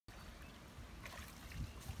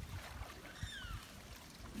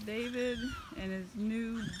David and his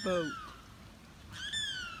new boat.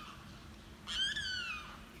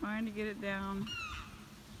 Trying to get it down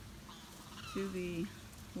to the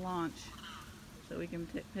launch so we can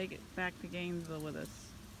take it back to Gainesville with us.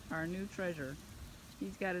 Our new treasure.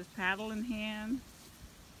 He's got his paddle in hand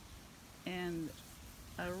and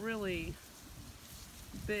a really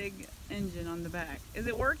big engine on the back. Is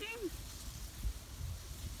it working?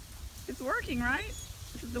 It's working, right?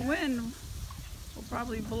 The wind will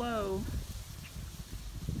probably blow.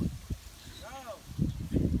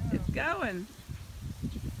 It's going.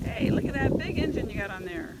 Hey, look at that big engine you got on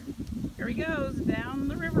there. Here he goes. Down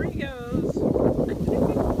the river he goes.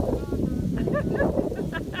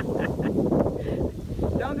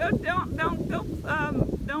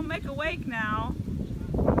 Don't make a wake now.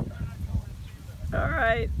 All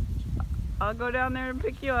right. I'll go down there and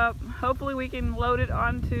pick you up. Hopefully we can load it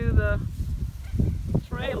onto the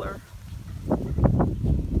trailer.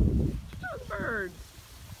 Those birds.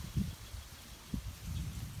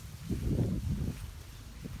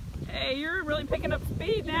 Hey, you're really picking up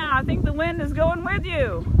speed now. I think the wind is going with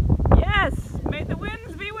you. Yes, may the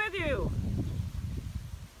winds be with you.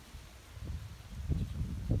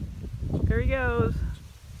 There he goes.